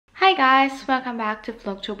Hi guys, welcome back to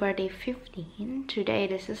Vlogtober day 15. Today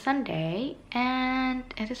this is Sunday and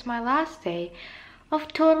it is my last day of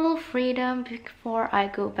total freedom before I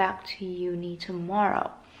go back to uni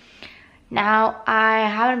tomorrow. Now I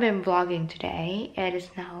haven't been vlogging today. It is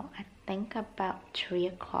now I think about 3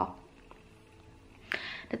 o'clock.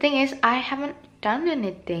 The thing is I haven't done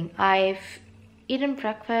anything. I've eaten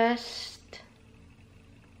breakfast,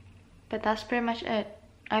 but that's pretty much it.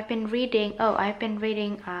 I've been reading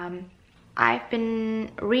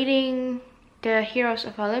the Heroes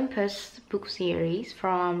of Olympus book series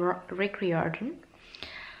from Rick Riordan.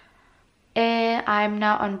 And I'm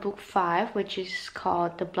now on book 5, which is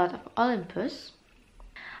called The Blood of Olympus.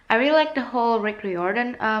 I really like the whole Rick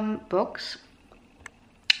Riordan books.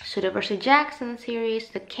 So the Percy Jackson series,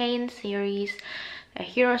 the Kane series, the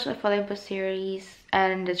Heroes of Olympus series,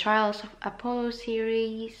 and the Trials of Apollo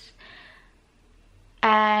series.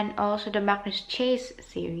 And also the Magnus Chase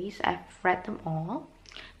series. I've read them all.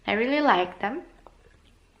 I really like them,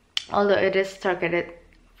 although it is targeted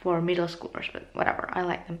for middle schoolers, but whatever, I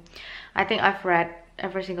like them. I think I've read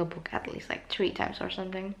every single book at least like 3 times or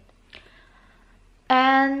something.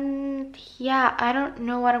 And yeah, I don't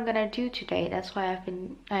know what I'm gonna do today. That's why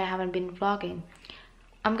I haven't been vlogging.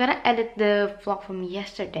 I'm gonna edit the vlog from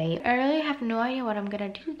yesterday. I really have no idea what I'm gonna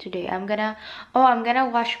do today. I'm gonna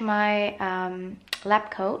wash my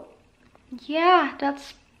lab coat. Yeah,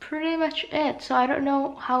 that's pretty much it. So I don't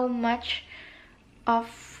know how much of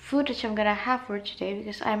footage I'm gonna have for today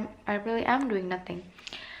because I really am doing nothing.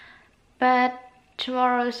 But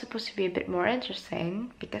tomorrow is supposed to be a bit more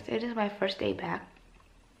interesting because it is my first day back.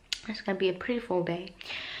 It's gonna be a pretty full day.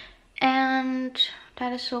 And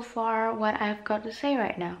that is so far what I've got to say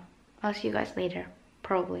right now. I'll see you guys later,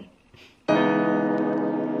 probably.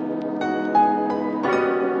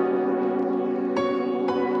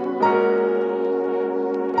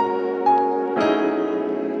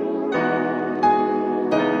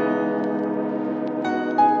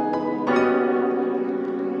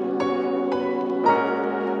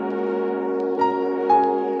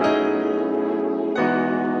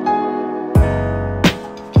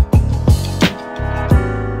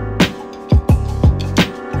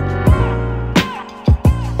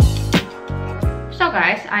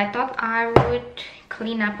 Guys, I thought I would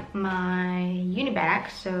clean up my uni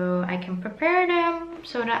bags so I can prepare them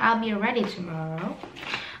so that I'll be ready tomorrow.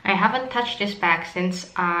 I haven't touched this bag since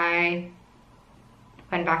I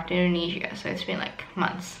went back to Indonesia, so it's been like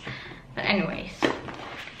months. But anyways,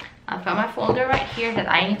 I've got my folder right here that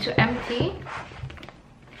I need to empty.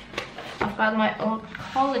 I've got my old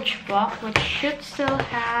college book, which should still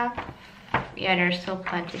have, yeah, there's still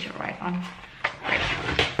plenty to write on. Right.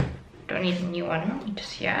 Don't need a new one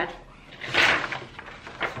just yet.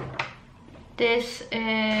 This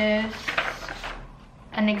is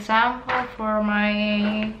an example for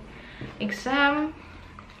my exam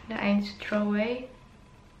that I need to throw away.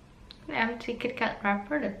 An empty Kit Kat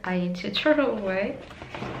wrapper that I need to throw away.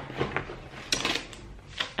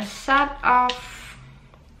 A set of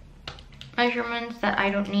measurements that I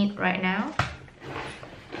don't need right now.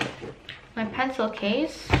 My pencil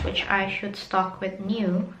case, which I should stock with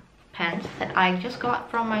new pens that I just got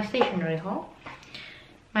from my stationery haul.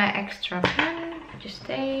 My extra pen, which is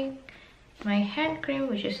staying. My hand cream,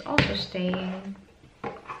 which is also staying.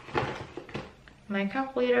 My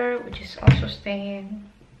calculator, which is also staying.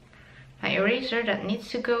 My eraser that needs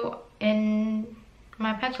to go in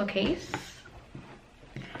my pencil case.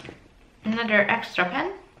 Another extra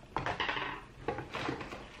pen.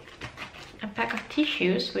 A pack of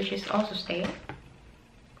tissues, which is also staying.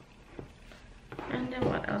 And then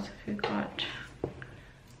what else have we got?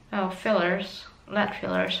 Oh, fillers, lead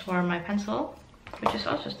fillers for my pencil, which is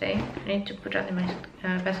also staying. I need to put that in my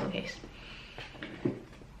pencil case.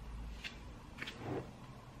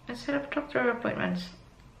 A set of doctor appointments.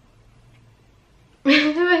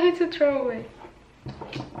 I need to throw away.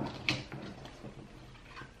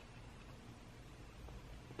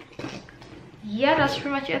 Yeah, that's pretty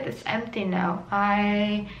much it. It's empty now.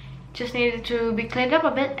 I just needed to be cleaned up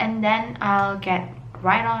a bit and then I'll get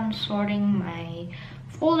right on sorting my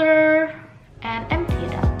folder and empty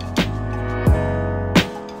it out.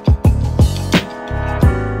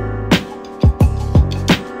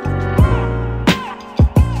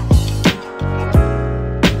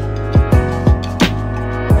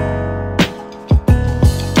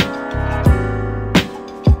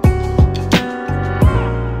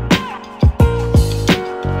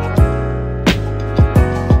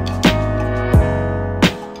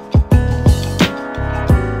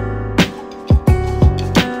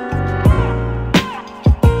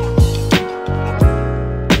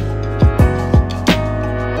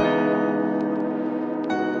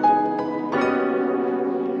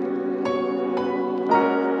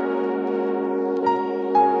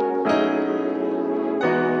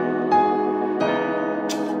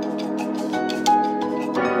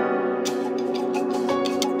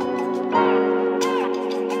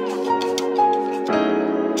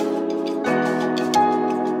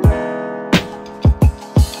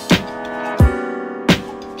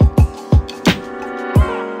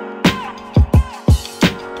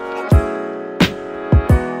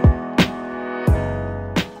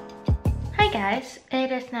 guys,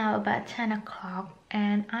 it is now about 10 o'clock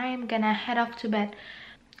and I'm gonna head off to bed.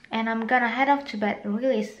 And I'm gonna head off to bed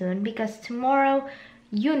really soon because tomorrow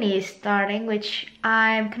uni is starting, which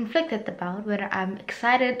I'm conflicted about whether I'm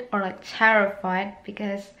excited or like terrified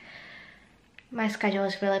because my schedule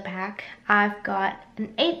is really packed. I've got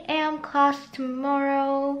an 8 a.m. class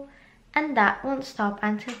tomorrow and that won't stop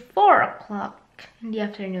until 4 o'clock in the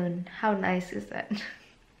afternoon. How nice is that?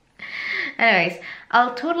 Anyways,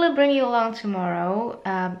 I'll totally bring you along tomorrow.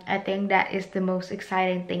 I think that is the most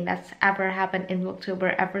exciting thing that's ever happened in October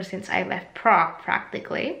ever since I left Prague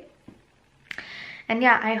practically. And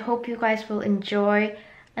yeah, I hope you guys will enjoy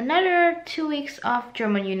another 2 weeks of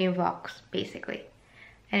German uni vlogs basically.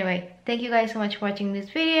 Anyway, thank you guys so much for watching this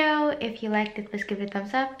video. If you liked it, please give it a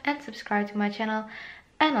thumbs up and subscribe to my channel.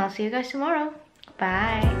 And I'll see you guys tomorrow.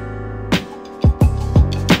 Bye!